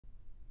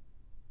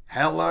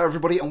Hello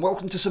everybody and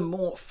welcome to some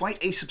more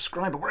Fight a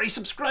Subscriber, where a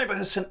subscriber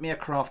has sent me a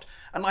craft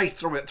and I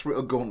throw it through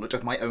a gauntlet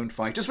of my own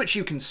fighters, which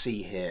you can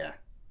see here.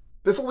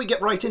 Before we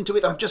get right into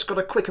it, I've just got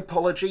a quick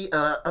apology.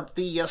 At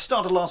the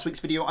start of last week's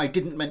video I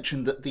didn't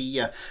mention that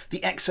the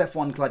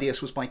XF1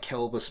 Gladius was by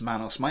Kelvus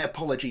Manos. My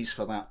apologies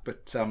for that,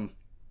 but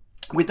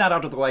with that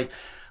out of the way,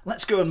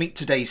 let's go and meet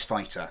today's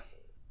fighter.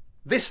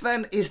 This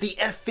then is the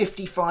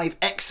F-55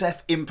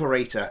 XF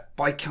Imperator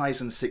by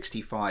Kaizen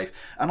 65,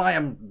 and I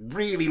am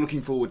really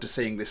looking forward to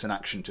seeing this in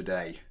action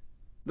today.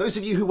 Those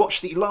of you who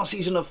watched the last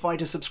season of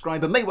Fight a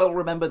Subscriber may well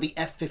remember the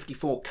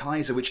F-54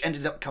 Kaiser, which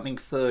ended up coming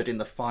third in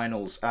the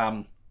finals.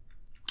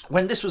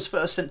 When this was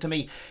first sent to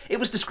me, it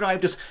was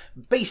described as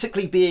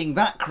basically being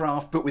that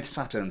craft but with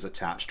Saturns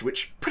attached,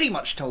 which pretty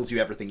much tells you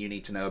everything you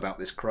need to know about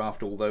this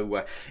craft,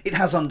 although it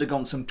has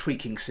undergone some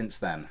tweaking since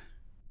then.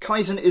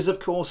 Kaizen is,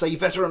 of course, a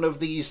veteran of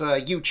these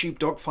YouTube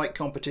dogfight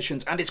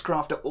competitions, and its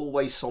craft are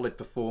always solid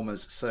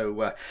performers,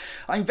 so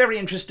I'm very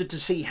interested to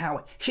see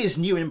how his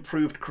new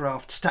improved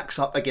craft stacks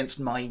up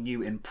against my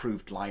new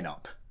improved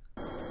lineup.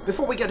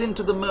 Before we get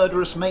into the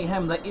murderous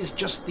mayhem, there is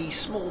just the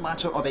small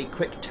matter of a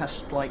quick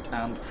test flight,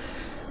 and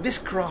this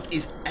craft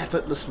is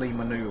effortlessly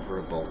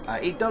manoeuvrable.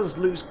 It does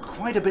lose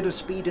quite a bit of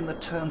speed in the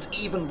turns,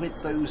 even with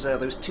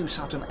those two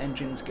Saturn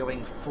engines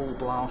going full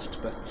blast,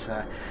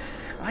 but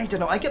I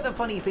don't know, I get the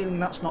funny feeling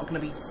that's not going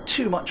to be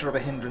too much of a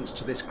hindrance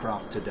to this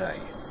craft today.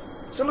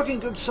 So looking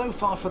good so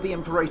far for the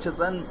Imperator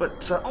then,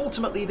 but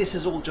ultimately this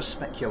is all just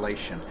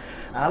speculation.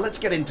 Let's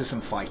get into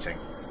some fighting.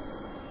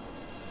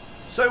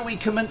 So we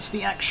commence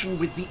the action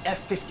with the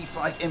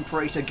F-55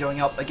 Imperator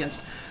going up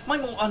against my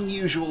more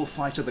unusual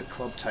fighter, the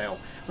Clubtail.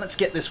 Let's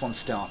get this one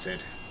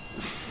started.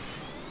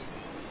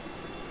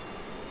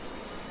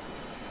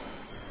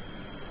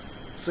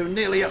 So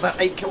nearly at that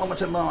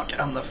 8-kilometre mark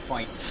and the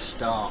fight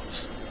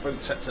starts. Both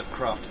sets of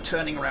craft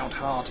turning around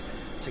hard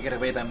to get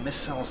away their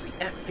missiles.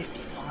 The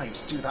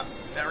F-55s do that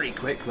very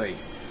quickly,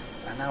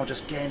 and now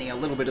just gaining a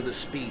little bit of the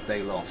speed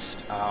they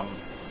lost.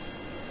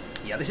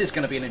 Yeah, this is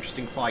going to be an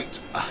interesting fight.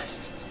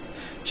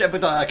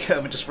 Jebediah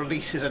Kerman just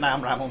releases an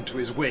AMRAAM onto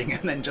his wing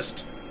and then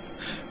just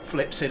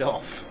flips it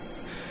off.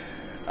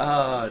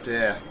 Oh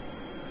dear.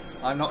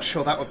 I'm not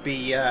sure that would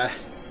be a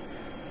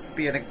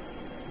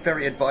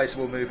very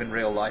advisable move in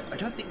real life. I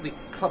don't think the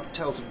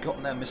Clubtails have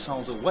gotten their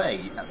missiles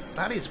away.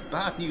 That is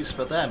bad news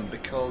for them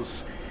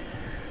because,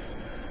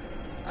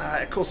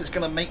 of course, it's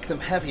going to make them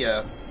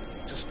heavier,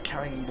 just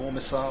carrying more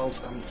missiles.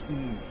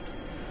 And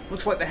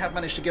looks like they have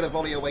managed to get a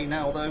volley away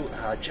now, though.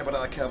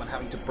 Jebediah Kerman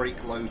having to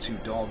brake low to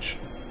dodge.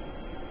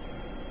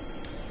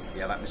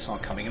 Yeah, that missile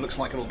coming. It looks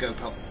like it'll go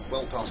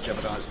well past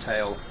Jebediah's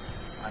tail.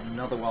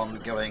 Another one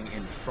going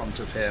in front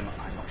of him.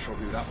 I'm not sure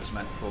who that was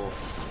meant for.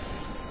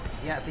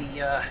 Yeah,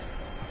 the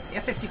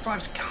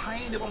F-55's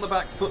kind of on the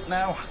back foot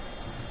now.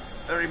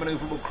 Very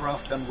manoeuvrable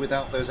craft, and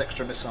without those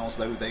extra missiles,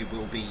 though, they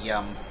will be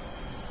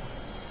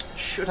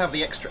should have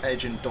the extra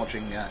edge in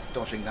dodging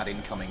that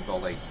incoming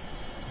volley.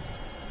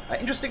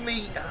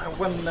 Interestingly,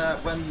 when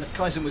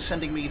Kaizen was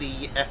sending me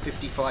the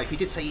F-55, he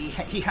did say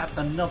he had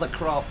another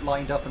craft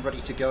lined up and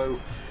ready to go,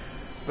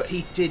 but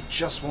he did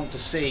just want to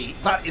see.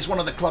 That is one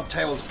of the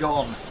Clubtails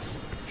gone,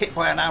 hit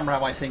by an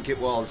AMRAAM, I think it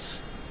was.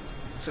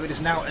 So it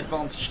is now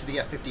advantage to the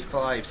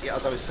F-55s. Yeah,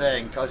 as I was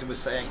saying, Kaizen was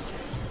saying,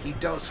 he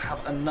does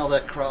have another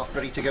craft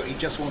ready to go. He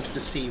just wanted to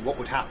see what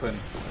would happen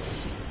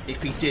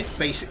if he did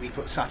basically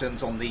put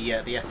Saturns on the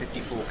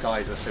F-54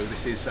 Kaiser. So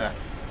this is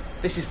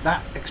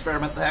that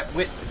experiment there.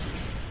 With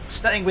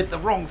staying with the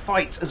wrong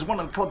fight as one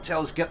of the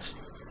Clubtails gets,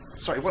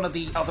 sorry, one of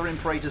the other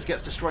Imperators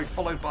gets destroyed,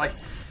 followed by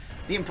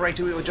the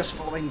Imperator we were just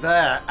following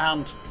there,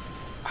 and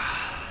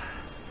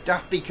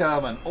Daffy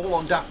Kerman, all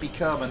on Daffy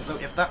Kerman. Though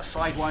if that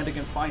Sidewinder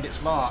can find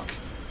its mark,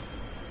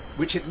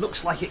 which it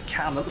looks like it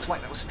can, it looks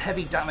like that was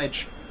heavy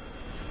damage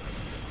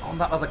on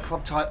that other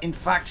Clubtail. In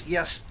fact,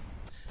 yes,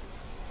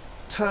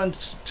 turned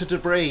to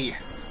debris.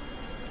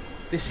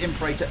 This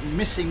Imperator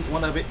missing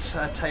one of its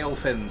tail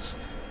fins,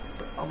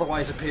 but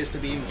otherwise appears to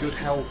be in good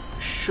health.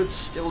 Should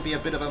still be a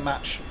bit of a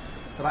match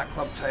for that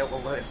Clubtail,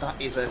 although if that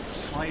is a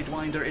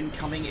Sidewinder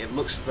incoming, it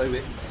looks as though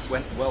it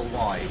went well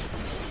wide.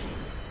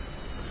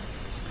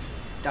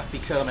 Daffy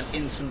Kerman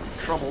in some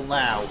trouble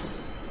now.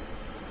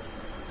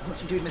 Doesn't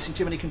seem to be missing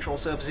too many control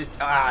surfaces.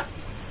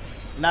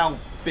 Now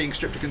being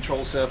stripped of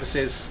control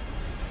surfaces.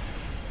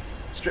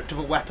 Stripped of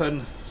a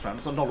weapon. It's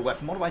not a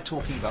weapon. What am I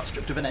talking about?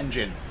 Stripped of an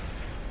engine.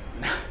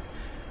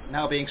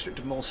 Now being stripped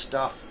of more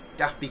stuff.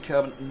 Daffy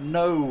Kerman,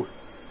 no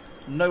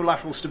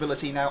lateral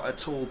stability now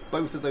at all.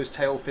 Both of those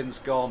tail fins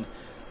gone.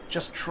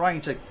 Just trying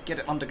to get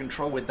it under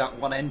control with that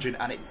one engine,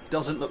 and it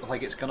doesn't look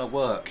like it's going to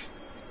work.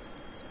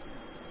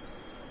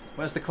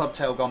 Where's the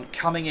Clubtail gone?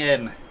 Coming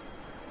in.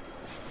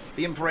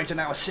 The Imperator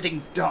now a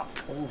sitting duck,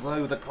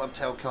 although the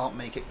Clubtail can't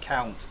make it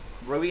count.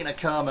 Rowena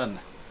Kerman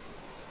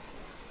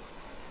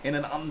in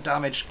an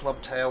undamaged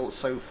Clubtail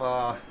so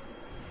far.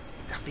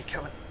 Daffy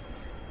Kerman.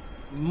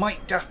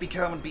 Might Daffy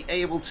Kerman be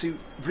able to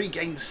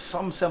regain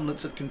some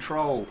semblance of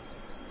control?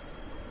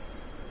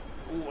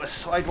 Ooh, a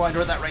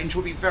Sidewinder at that range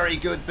would be very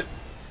good, but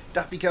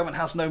Daffy Kerman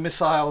has no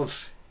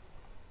missiles.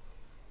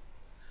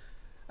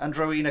 And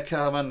Rowena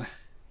Kerman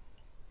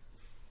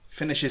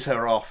finishes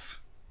her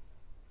off.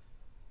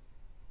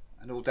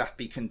 And all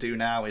Daffy can do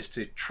now is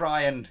to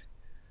try and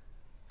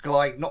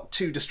glide not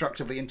too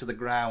destructively into the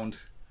ground.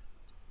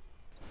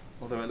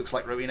 Although it looks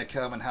like Rowena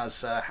Kerman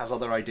has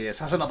other ideas,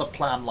 has another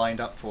plan lined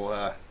up for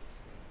her.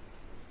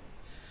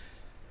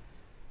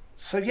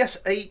 So yes,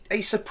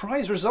 a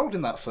surprise result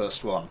in that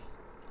first one.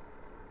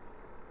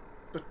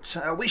 But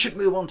we should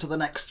move on to the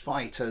next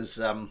fight as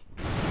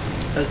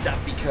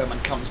Daffy Kerman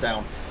comes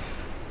down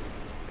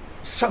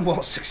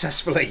somewhat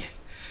successfully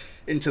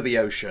into the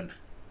ocean.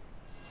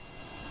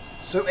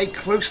 So a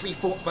closely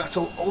fought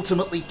battle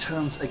ultimately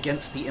turns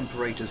against the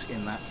Imperators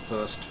in that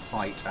first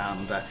fight,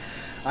 and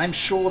I'm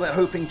sure they're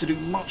hoping to do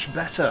much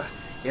better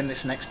in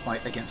this next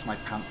fight against my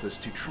Panthers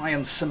to try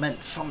and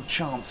cement some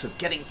chance of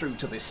getting through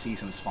to this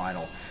season's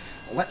final.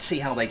 Let's see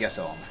how they get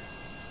on.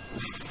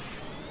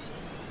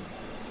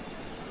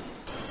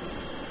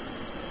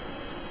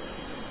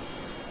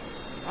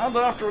 And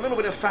after a little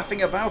bit of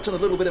faffing about and a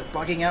little bit of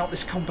bugging out,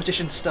 this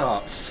competition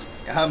starts.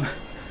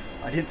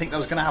 I didn't think that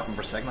was going to happen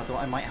for a second. I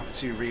thought I might have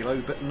to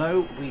reload, but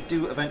no, we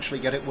do eventually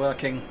get it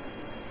working.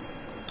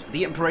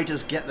 The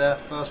Imperators get their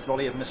first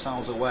volley of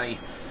missiles away,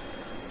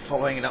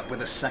 following it up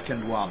with a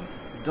second one.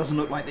 It doesn't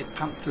look like the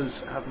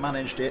Panthers have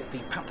managed it. The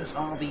Panthers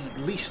are the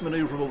least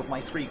manoeuvrable of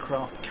my three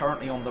craft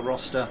currently on the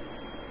roster.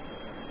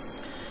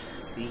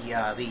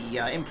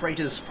 The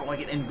Imperators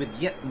following it in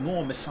with yet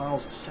more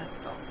missiles, set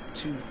up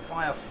to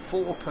fire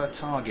 4 per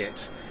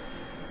target.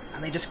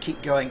 And they just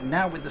keep going.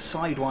 Now with the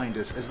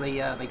Sidewinders, as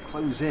they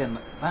close in,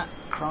 that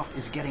craft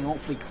is getting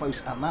awfully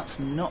close, and that's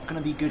not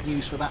going to be good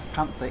news for that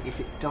Panther if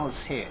it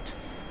does hit.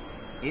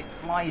 It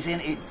flies in,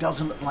 it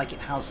doesn't look like it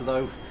has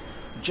though.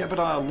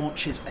 Jebediah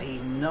launches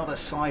another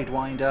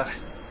Sidewinder.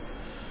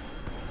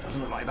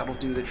 Doesn't look like that'll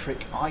do the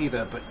trick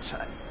either,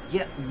 but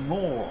yet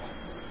more.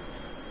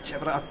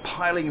 Jebediah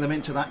piling them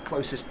into that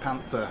closest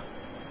Panther.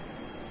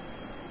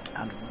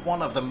 And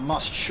one of them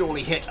must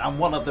surely hit, and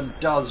one of them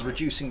does,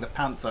 reducing the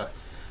Panther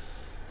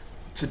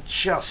to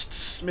just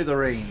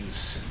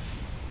smithereens.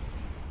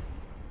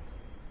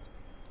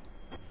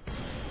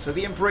 So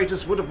the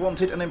Imperators would have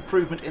wanted an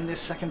improvement in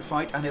this second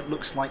fight, and it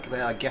looks like they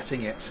are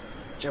getting it.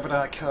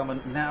 Jebediah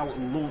Kerman now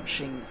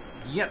launching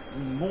yet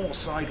more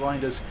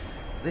Sidewinders,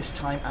 this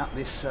time at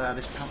this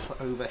Panther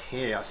over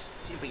here. Let's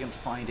see if we can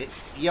find it.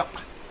 Yup.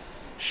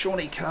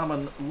 Shawnee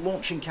Kerman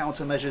launching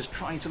countermeasures,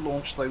 trying to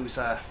launch those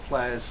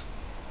flares.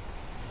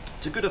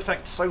 To good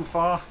effect so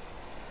far.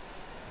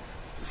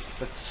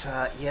 But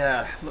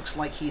yeah, looks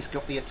like he's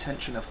got the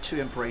attention of 2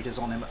 Imperators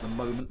on him at the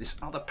moment. This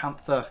other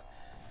Panther,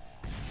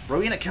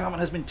 Rowena Kerman,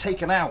 has been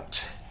taken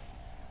out.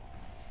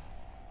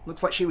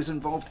 Looks like she was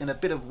involved in a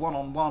bit of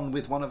one-on-one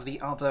with one of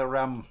the other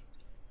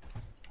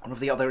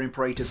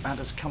Imperators and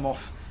has come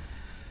off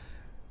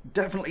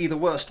definitely the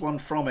worst one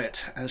from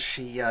it as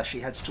she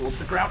heads towards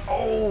the ground.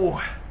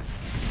 Oh!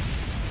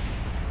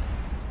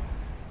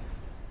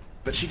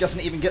 But she doesn't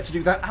even get to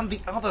do that, and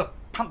the other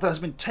Panther has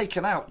been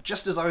taken out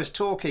just as I was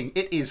talking.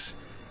 It is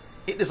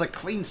a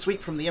clean sweep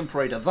from the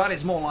Imperator. That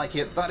is more like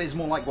it. That is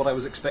more like what I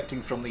was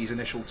expecting from these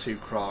initial 2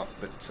 craft.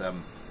 But,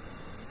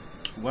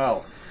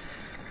 well,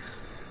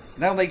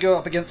 now they go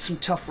up against some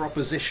tougher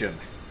opposition.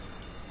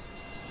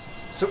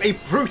 So a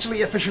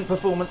brutally efficient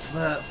performance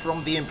there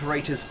from the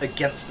Imperators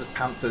against the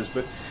Panthers.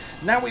 But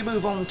now we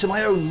move on to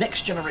my own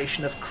next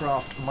generation of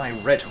craft, my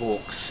Red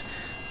Hawks.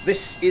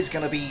 This is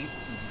going to be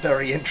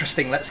very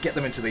interesting. Let's get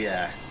them into the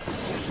air.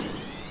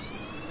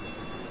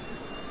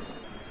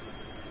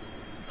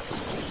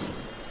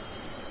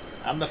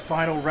 And the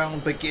final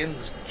round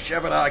begins.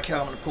 Jebediah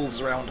Kerman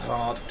pulls around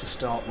hard to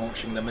start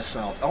launching the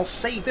missiles. I'll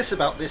say this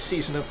about this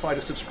season of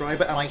Fighter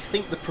Subscriber, and I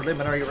think the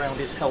preliminary round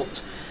is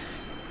helped.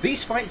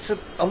 These fights are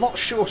a lot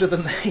shorter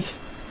than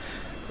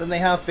they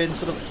have been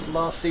sort of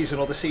last season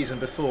or the season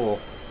before.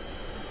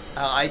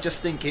 I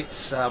just think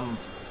it's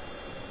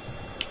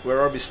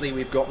where obviously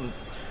we've got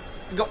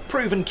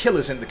proven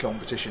killers in the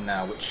competition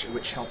now,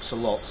 which helps a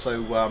lot.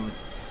 So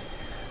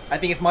I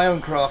think if my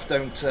own craft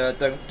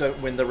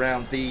don't win the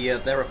round,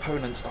 their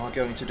opponents are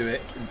going to do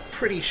it in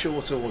pretty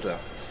short order.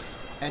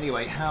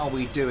 Anyway, how are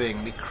we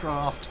doing? The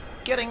craft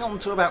getting on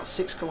to about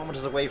 6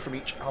 kilometers away from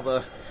each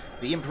other.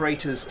 The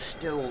Imperators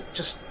still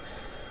just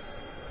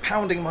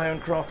pounding my own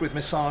craft with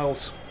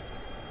missiles.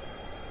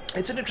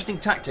 It's an interesting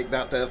tactic,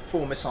 that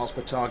 4 missiles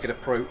per target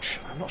approach.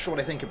 I'm not sure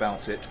what I think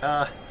about it.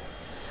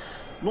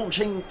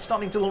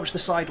 Starting to launch the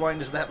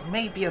Sidewinders there.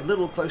 Maybe a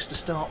little close to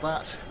start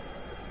that,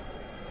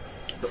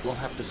 but we'll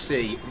have to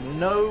see.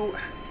 No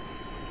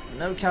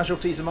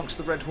casualties amongst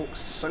the Red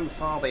Hawks so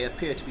far. They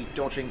appear to be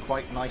dodging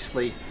quite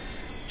nicely.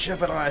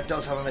 Jebediah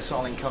does have a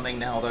missile incoming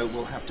now, though.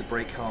 We'll have to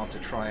brake hard to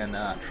try and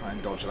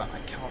dodge that. I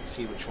can't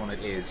see which one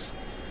it is.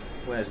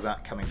 Where's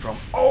that coming from?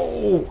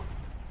 Oh!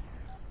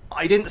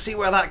 I didn't see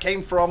where that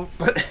came from,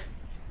 but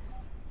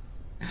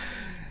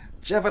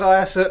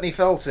Jebediah certainly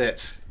felt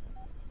it.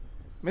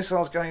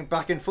 Missiles going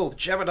back and forth.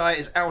 Jebediah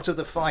is out of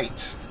the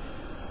fight.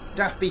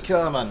 Daffy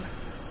Kerman,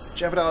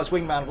 Jebediah's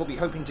wingman, will be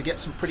hoping to get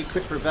some pretty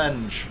quick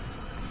revenge.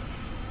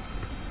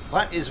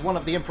 That is one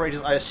of the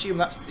Imperators. I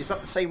assume is that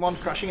the same one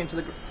crashing into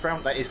the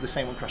ground? That is the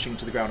same one crashing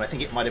into the ground. I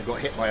think it might have got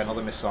hit by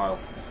another missile.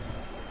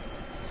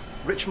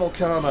 Richmal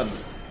Kerman.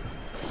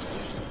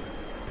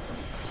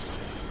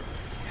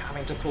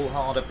 Having to pull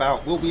hard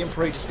about. Will the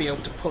Imperators be able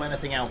to pull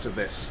anything out of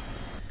this?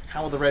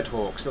 How are the Red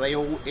Hawks? Are they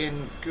all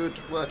in good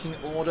working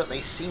order?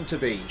 They seem to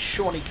be.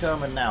 Shawnee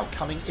Kerman now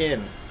coming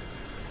in.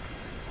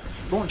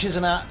 Launches a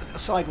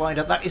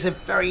Sidewinder. That is a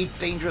very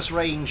dangerous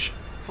range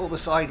for the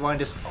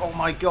Sidewinders. Oh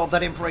my god,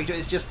 that Imperator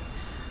is just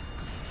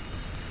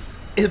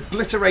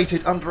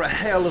obliterated under a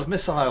hail of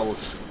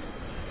missiles.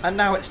 And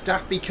now it's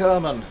Daffy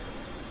Kerman,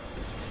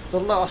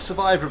 the last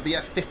survivor of the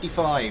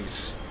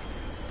F-55s,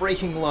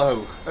 breaking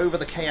low over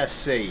the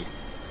KSC.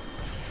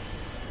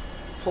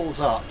 Pulls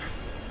up.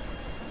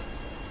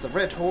 The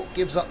Red Hawk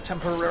gives up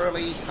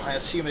temporarily. I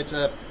assume it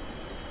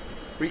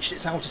reached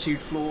its altitude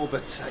floor,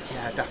 but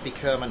yeah, Daffy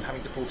Kerman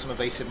having to pull some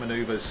evasive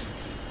manoeuvres.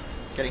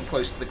 Getting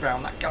close to the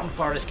ground. That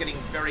gunfire is getting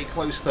very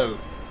close though.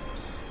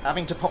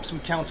 Having to pop some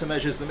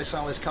countermeasures. The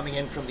missile is coming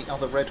in from the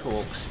other Red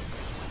Hawks.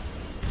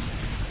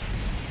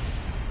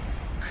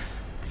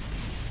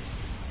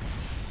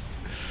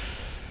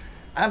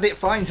 And it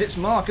finds its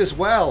mark as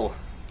well.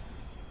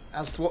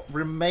 As to what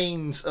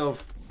remains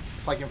of...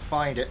 if I can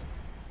find it.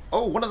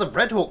 Oh, one of the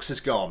Red Hawks is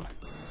gone.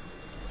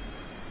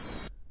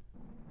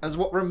 As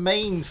what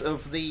remains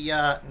of the...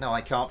 no,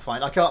 I can't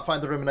find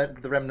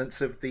the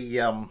remnants of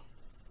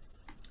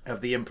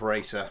the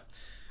Imperator,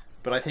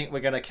 but I think we're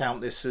going to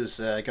count this as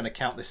a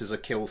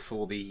kill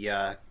for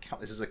the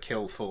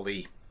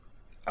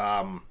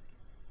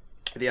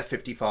the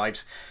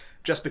F-55s,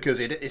 just because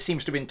it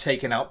seems to have been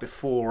taken out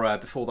before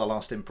the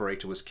last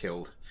Imperator was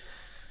killed.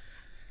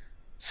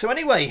 So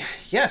anyway,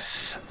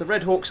 yes, the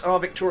Red Hawks are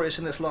victorious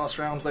in this last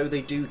round, though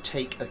they do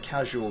take a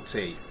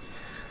casualty.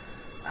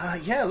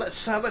 Yeah,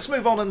 let's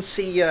move on and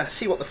see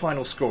what the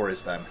final score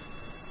is then.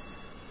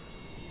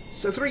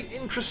 So 3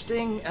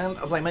 interesting and,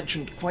 as I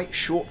mentioned, quite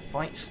short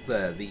fights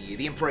there.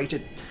 The Imperator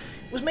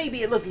was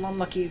maybe a little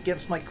unlucky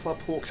against my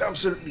Club Hawks,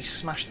 absolutely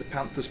smashed the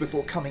Panthers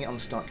before coming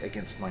unstuck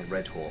against my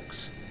Red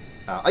Hawks.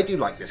 I do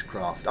like this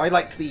craft. I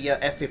liked the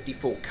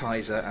F-54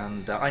 Kaizen,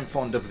 and I'm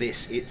fond of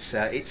this,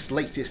 its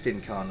latest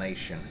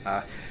incarnation.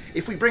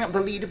 If we bring up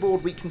the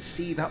leaderboard, we can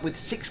see that with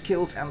 6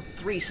 kills and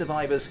 3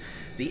 survivors,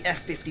 the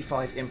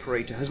F-55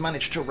 Imperator has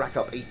managed to rack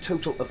up a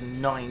total of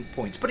 9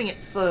 points, putting it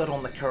 3rd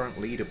on the current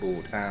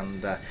leaderboard,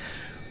 and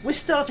we're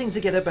starting to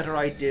get a better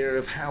idea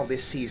of how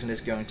this season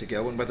is going to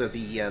go, and whether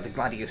the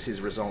Gladius's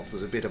result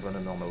was a bit of an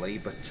anomaly,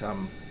 but,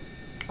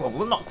 well,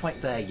 we're not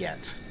quite there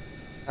yet.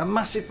 A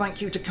massive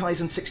thank you to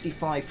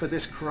Kaizen65 for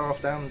this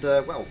craft, and,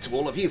 well, to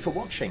all of you for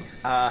watching.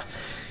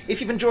 If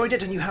you've enjoyed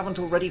it and you haven't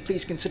already,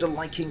 please consider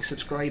liking,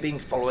 subscribing,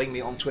 following me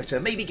on Twitter,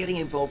 maybe getting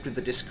involved in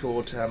the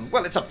Discord.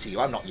 Well, it's up to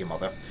you, I'm not your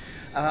mother.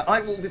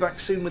 I will be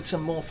back soon with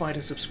some more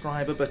Fighter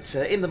Subscriber, but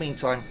in the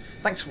meantime,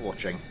 thanks for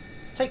watching,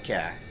 take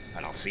care,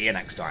 and I'll see you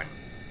next time.